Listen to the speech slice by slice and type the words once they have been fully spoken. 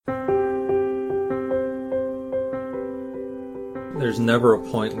there's never a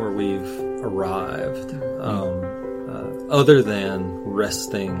point where we've arrived, other than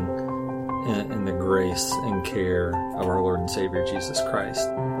resting in the grace and care of our Lord and Savior Jesus Christ.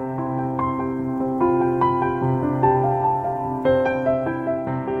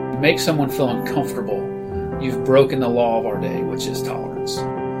 Make someone feel uncomfortable, you've broken the law of our day, which is tolerance.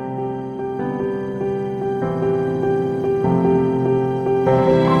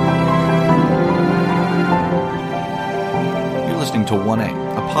 You're listening to 1A,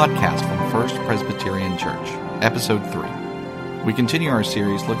 a podcast from First Presbyterian Church, Episode 3. We continue our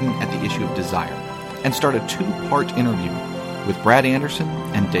series looking at the issue of desire, and start a two-part interview with Brad Anderson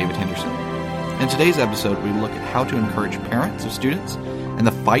and David Henderson. In today's episode, we look at how to encourage parents of students in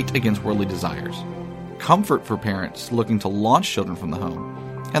the fight against worldly desires, comfort for parents looking to launch children from the home,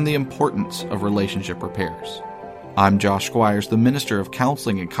 and the importance of relationship repairs. I'm Josh Squires, the Minister of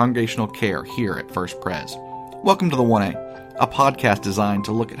Counseling and Congregational Care here at First Pres. Welcome to the 1A, a podcast designed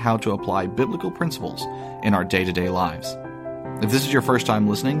to look at how to apply biblical principles in our day-to-day lives. If this is your first time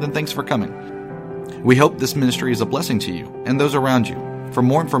listening, then thanks for coming. We hope this ministry is a blessing to you and those around you. For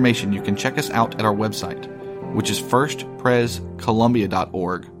more information, you can check us out at our website, which is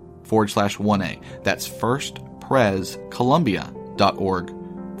firstprescolumbia.org/1A. That's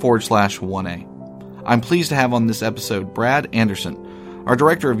firstprescolumbia.org/1A. I'm pleased to have on this episode Brad Anderson, our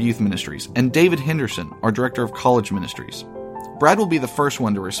Director of Youth Ministries, and David Henderson, our Director of College Ministries. Brad will be the first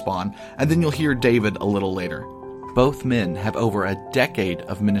one to respond, and then you'll hear David a little later. Both men have over a decade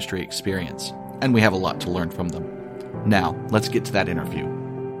of ministry experience, and we have a lot to learn from them. Now, let's get to that interview.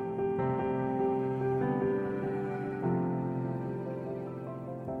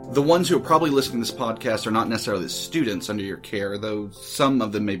 The ones who are probably listening to this podcast are not necessarily the students under your care, though some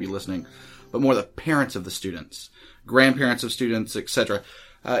of them may be listening, but more the parents of the students, grandparents of students, etc.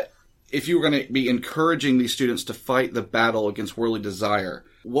 If you were going to be encouraging these students to fight the battle against worldly desire,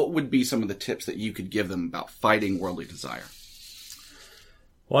 what would be some of the tips that you could give them about fighting worldly desire?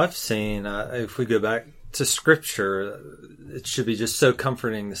 Well, I've seen, if we go back to Scripture, it should be just so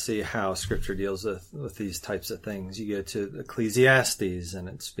comforting to see how Scripture deals with these types of things. You go to Ecclesiastes, and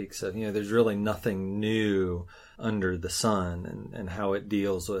it speaks of, there's really nothing new under the sun, and how it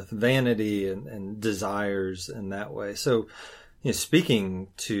deals with vanity and desires in that way. So, speaking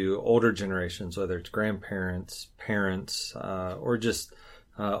to older generations, whether it's grandparents, parents, or just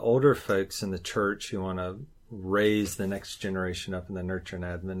older folks in the church who want to raise the next generation up in the nurture and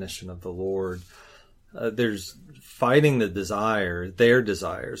admonition of the Lord, there's fighting the their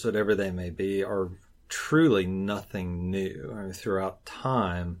desires, whatever they may be, are truly nothing new. Throughout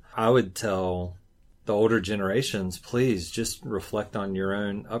time, I would tell the older generations, please just reflect on your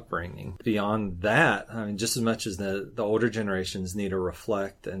own upbringing. Beyond that, just as much as the older generations need to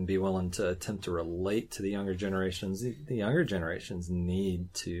reflect and be willing to attempt to relate to the younger generations, the younger generations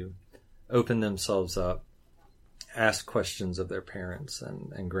need to open themselves up, ask questions of their parents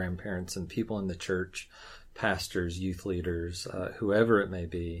and grandparents and people in the church, pastors, youth leaders, whoever it may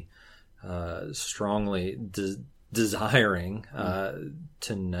be, strongly desiring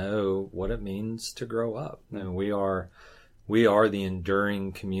to know what it means to grow up. And we are the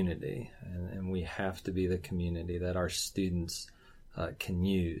enduring community, and we have to be the community that our students can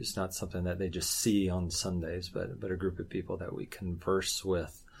use, not something that they just see on Sundays, but a group of people that we converse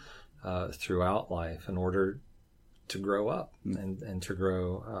with throughout life in order to grow up and to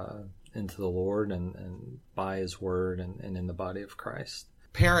grow into the Lord and by His Word and in the body of Christ.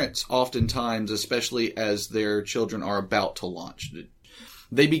 Parents oftentimes, especially as their children are about to launch,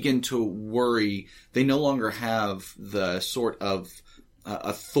 they begin to worry. They no longer have the sort of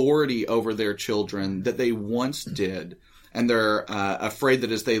authority over their children that they once did, and they're afraid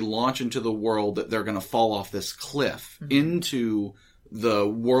that as they launch into the world that they're going to fall off this cliff into the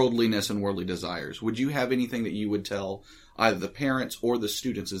worldliness and worldly desires. Would you have anything that you would tell either the parents or the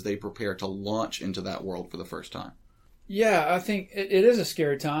students as they prepare to launch into that world for the first time? Yeah, I think it is a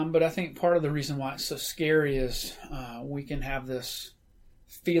scary time, but I think part of the reason why it's so scary is we can have this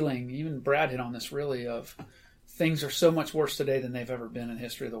feeling, even Brad hit on this really, of things are so much worse today than they've ever been in the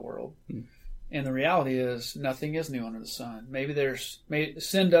history of the world. And the reality is nothing is new under the sun. Maybe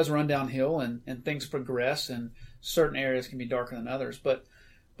sin does run downhill and things progress, and certain areas can be darker than others, but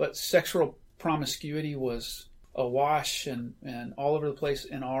sexual promiscuity was awash and all over the place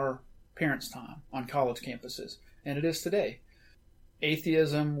in our parents' time on college campuses. And it is today.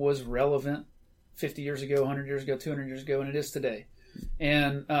 Atheism was relevant 50 years ago, 100 years ago, 200 years ago, and it is today.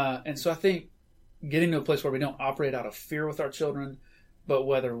 And so I think getting to a place where we don't operate out of fear with our children, but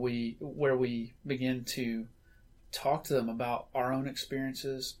where we begin to talk to them about our own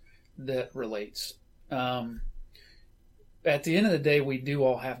experiences that relates. at the end of the day, we do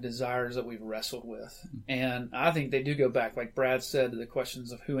all have desires that we've wrestled with. And I think they do go back, like Brad said, to the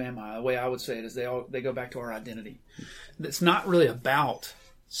questions of who am I? The way I would say it is they go back to our identity. It's not really about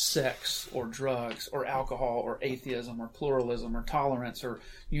sex or drugs or alcohol or atheism or pluralism or tolerance or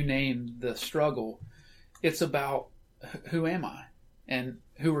you name the struggle. It's about who am I? And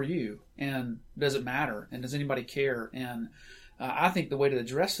who are you? And does it matter? And does anybody care? And I think the way to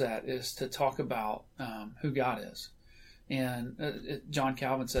address that is to talk about who God is. And John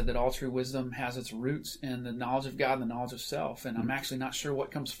Calvin said that all true wisdom has its roots in the knowledge of God and the knowledge of self. And I'm actually not sure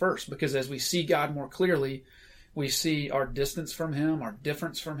what comes first, because as we see God more clearly, we see our distance from Him, our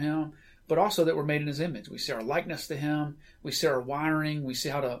difference from Him, but also that we're made in His image. We see our likeness to Him. We see our wiring. We see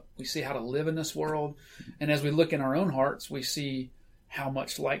how to live in this world. And as we look in our own hearts, we see how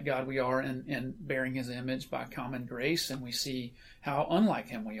much like God we are in bearing His image by common grace, and we see how unlike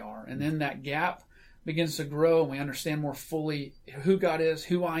Him we are. And then that gap begins to grow, and we understand more fully who God is,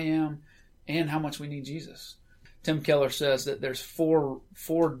 who I am, and how much we need Jesus. Tim Keller says that there's four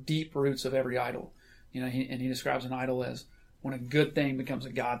deep roots of every idol. You know, he describes an idol as when a good thing becomes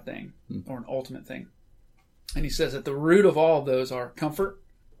a God thing or an ultimate thing. And he says that the root of all of those are comfort,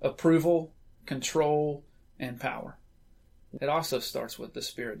 approval, control, and power. It also starts with the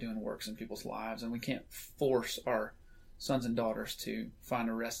Spirit doing works in people's lives, and we can't force our sons and daughters to find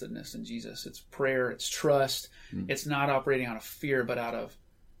a restedness in Jesus. It's prayer, it's trust. It's not operating out of fear, but out of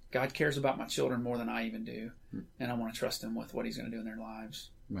God cares about my children more than I even do, and I want to trust Him with what He's going to do in their lives.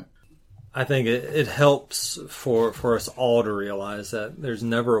 Right. I think it helps for us all to realize that there's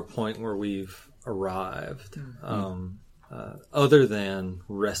never a point where we've arrived, other than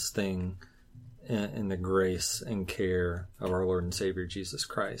resting in the grace and care of our Lord and Savior Jesus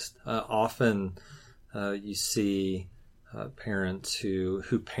Christ. Often you see parents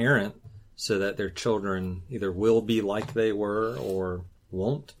who parent so that their children either will be like they were or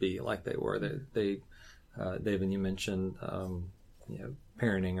won't be like they were. David, you mentioned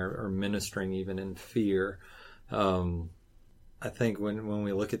parenting or ministering even in fear. I think when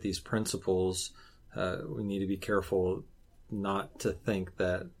we look at these principles, we need to be careful not to think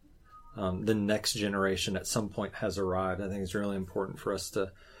that the next generation at some point has arrived. I think it's really important for us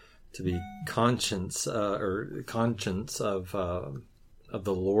to be conscious of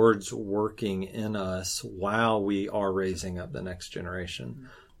the Lord's working in us while we are raising up the next generation.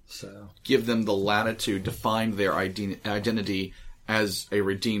 So give them the latitude to find their identity as a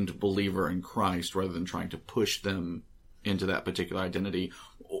redeemed believer in Christ, rather than trying to push them into that particular identity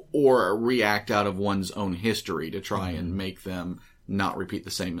or react out of one's own history to try and make them not repeat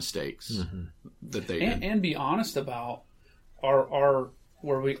the same mistakes that they did. And be honest about our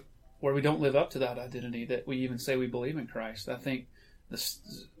where we don't live up to that identity, that we even say we believe in Christ. I think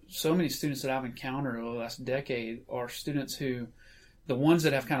so many students that I've encountered over the last decade are students who, the ones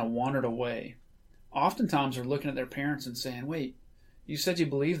that have kind of wandered away, oftentimes are looking at their parents and saying, wait, you said you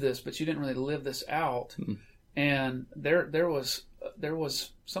believe this, but you didn't really live this out. And there was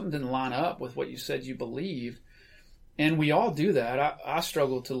something didn't line up with what you said you believed. And we all do that. I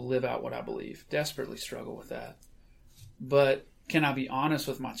struggle to live out what I believe, desperately struggle with that. But can I be honest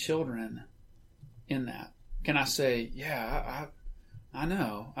with my children in that? Can I say, yeah, I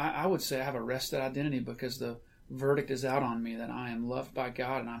know. I would say I have a rested identity because the verdict is out on me that I am loved by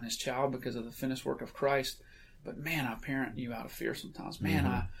God and I'm His child because of the finished work of Christ. But man, I parent you out of fear sometimes. Man,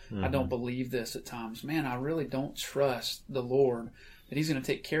 I don't believe this at times. Man, I really don't trust the Lord that He's going to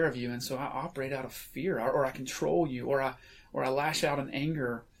take care of you. And so I operate out of fear, or I control you, or I lash out in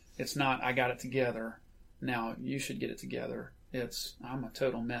anger. It's not, I got it together. Now you should get it together. I'm a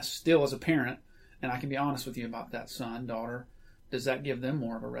total mess still as a parent. And I can be honest with you about that, son, daughter. Does that give them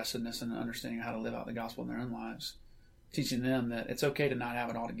more of a restedness and an understanding of how to live out the gospel in their own lives? Teaching them that it's okay to not have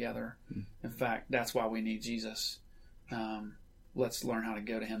it all together. In fact, that's why we need Jesus. Let's learn how to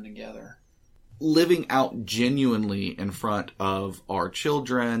go to Him together. Living out genuinely in front of our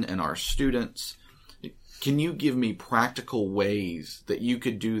children and our students, can you give me practical ways that you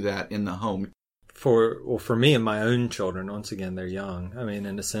could do that in the home? For me and my own children, once again, they're young. I mean,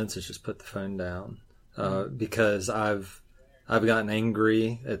 in a sense, it's just put the phone down because I've gotten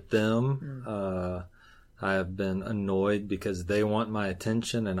angry at them. I have been annoyed because they want my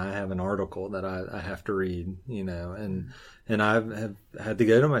attention, and I have an article that I have to read, and I have had to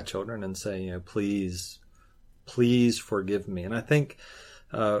go to my children and say, please forgive me. And I think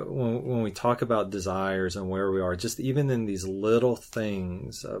when we talk about desires and where we are, just even in these little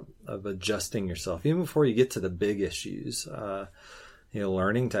things of adjusting yourself, even before you get to the big issues,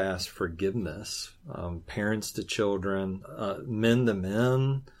 learning to ask forgiveness, parents to children, men to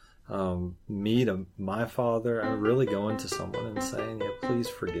men, me to my Father, I'm really going to someone and saying, please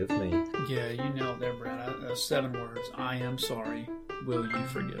forgive me. Yeah, you nailed it there, Brad. 7 words, I am sorry, will you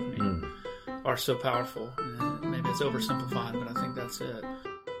forgive me, are so powerful. And maybe it's oversimplified, but I think that's it.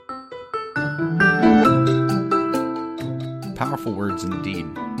 Powerful words indeed.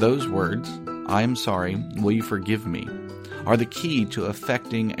 Those words, I am sorry, will you forgive me, are the key to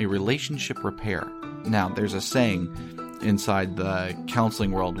effecting a relationship repair. Now, there's a saying inside the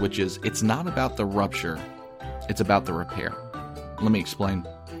counseling world, which is, it's not about the rupture, it's about the repair. Let me explain.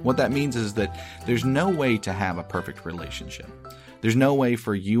 What that means is that there's no way to have a perfect relationship. There's no way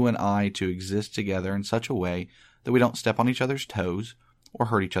for you and I to exist together in such a way that we don't step on each other's toes or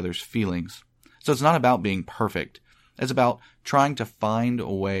hurt each other's feelings. So it's not about being perfect. It's about trying to find a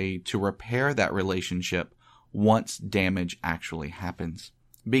way to repair that relationship once damage actually happens.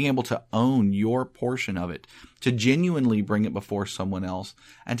 Being able to own your portion of it, to genuinely bring it before someone else,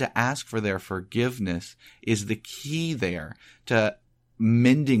 and to ask for their forgiveness is the key there to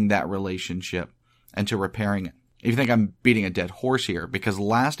mending that relationship and to repairing it. If you think I'm beating a dead horse here, because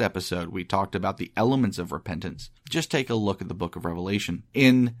last episode we talked about the elements of repentance, just take a look at the book of Revelation.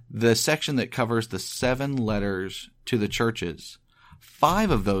 In the section that covers the 7 letters to the churches, 5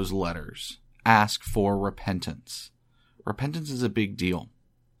 of those letters ask for repentance. Repentance is a big deal.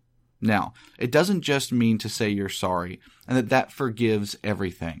 Now, it doesn't just mean to say you're sorry and that forgives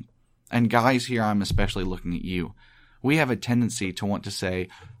everything. And guys, here I'm especially looking at you. We have a tendency to want to say,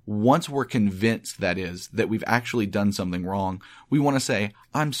 once we're convinced, that is, that we've actually done something wrong, we want to say,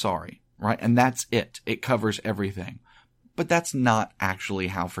 I'm sorry, right? And that's it. It covers everything. But that's not actually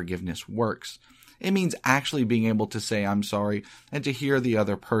how forgiveness works. It means actually being able to say, I'm sorry, and to hear the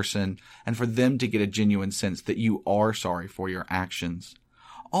other person, and for them to get a genuine sense that you are sorry for your actions.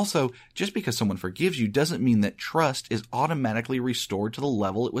 Also, just because someone forgives you doesn't mean that trust is automatically restored to the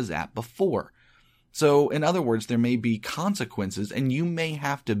level it was at before. So, in other words, there may be consequences, and you may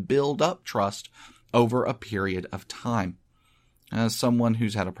have to build up trust over a period of time. Someone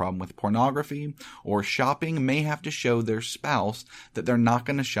who's had a problem with pornography or shopping may have to show their spouse that they're not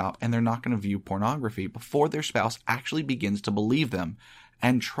going to shop and they're not going to view pornography before their spouse actually begins to believe them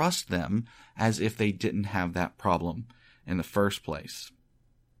and trust them as if they didn't have that problem in the first place.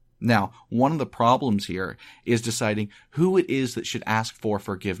 Now, one of the problems here is deciding who it is that should ask for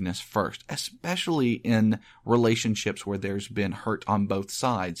forgiveness first, especially in relationships where there's been hurt on both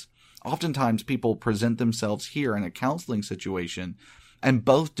sides. Oftentimes, people present themselves here in a counseling situation and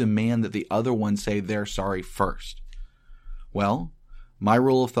both demand that the other one say they're sorry first. Well, my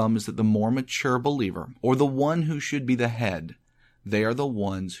rule of thumb is that the more mature believer, or the one who should be the head, they are the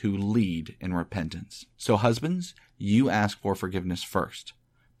ones who lead in repentance. So husbands, you ask for forgiveness first.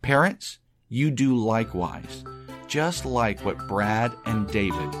 Parents, you do likewise, just like what Brad and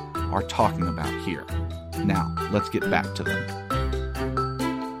David are talking about here. Now, let's get back to them.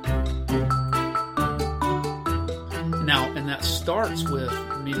 Now, and that starts with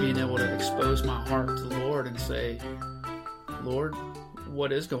me being able to expose my heart to the Lord and say, Lord,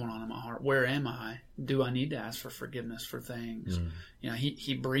 what is going on in my heart? Where am I? Do I need to ask for forgiveness for things? You know,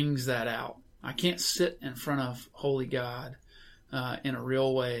 he brings that out. I can't sit in front of holy God in a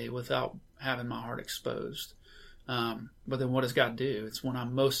real way without having my heart exposed. But then what does God do? It's when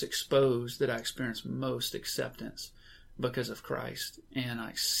I'm most exposed that I experience most acceptance because of Christ. And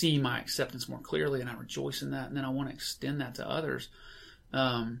I see my acceptance more clearly and I rejoice in that. And then I want to extend that to others.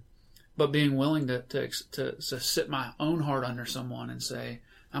 But being willing to sit my own heart under someone and say,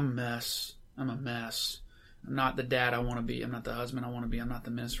 I'm a mess. I'm not the dad I want to be. I'm not the husband I want to be. I'm not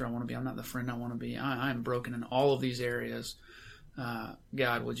the minister I want to be. I'm not the friend I want to be. I am broken in all of these areas.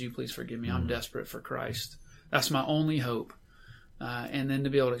 God, would you please forgive me? I'm desperate for Christ. That's my only hope. And then to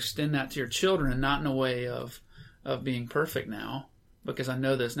be able to extend that to your children, not in a way of being perfect now, because I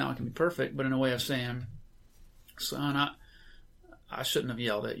know this now I can be perfect, but in a way of saying, son, I shouldn't have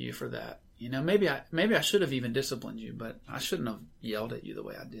yelled at you for that. You know, maybe I should have even disciplined you, but I shouldn't have yelled at you the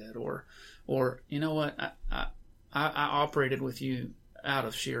way I did. Or you know what, I operated with you out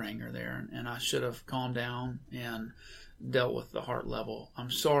of sheer anger there, and I should have calmed down and dealt with the heart level.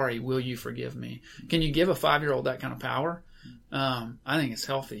 I'm sorry. Will you forgive me? Can you give a 5-year-old that kind of power? I think it's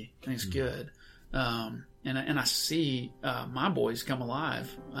healthy. I think it's good. And I see my boys come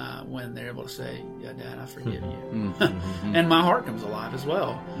alive when they're able to say, yeah, Dad, I forgive you. And my heart comes alive as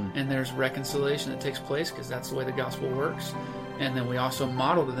well. And there's reconciliation that takes place because that's the way the gospel works. And then we also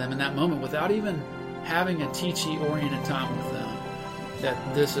model to them in that moment without even having a teachy-oriented time with them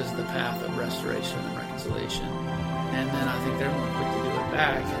that this is the path of restoration and reconciliation. And then I think they're more quick to do it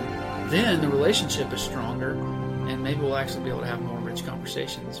back. And then the relationship is stronger, and maybe we'll actually be able to have more rich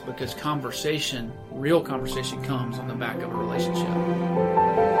conversations, because real conversation comes on the back of a relationship.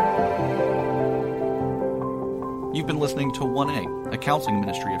 You've been listening to 1A, a counseling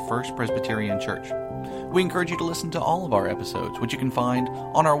ministry of First Presbyterian Church. We encourage you to listen to all of our episodes, which you can find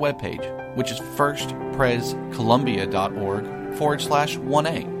on our webpage, which is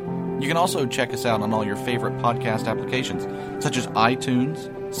firstprescolumbia.org/1A. You can also check us out on all your favorite podcast applications, such as iTunes,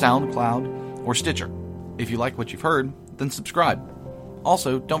 SoundCloud, or Stitcher. If you like what you've heard, then subscribe.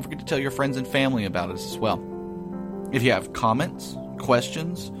 Also, don't forget to tell your friends and family about us as well. If you have comments,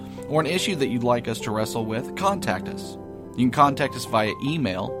 questions, or an issue that you'd like us to wrestle with, contact us. You can contact us via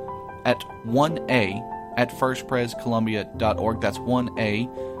email at 1a@firstprescolumbia.org. That's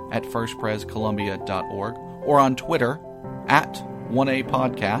 1a@firstprescolumbia.org. Or on Twitter at 1A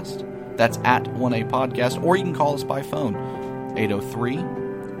Podcast. That's at 1A Podcast. Or you can call us by phone,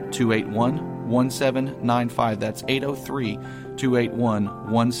 803-281-1795. That's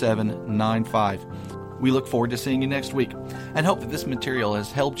 803-281-1795. We look forward to seeing you next week and hope that this material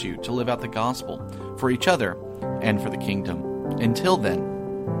has helped you to live out the gospel for each other and for the kingdom. Until then,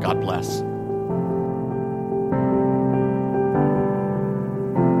 God bless.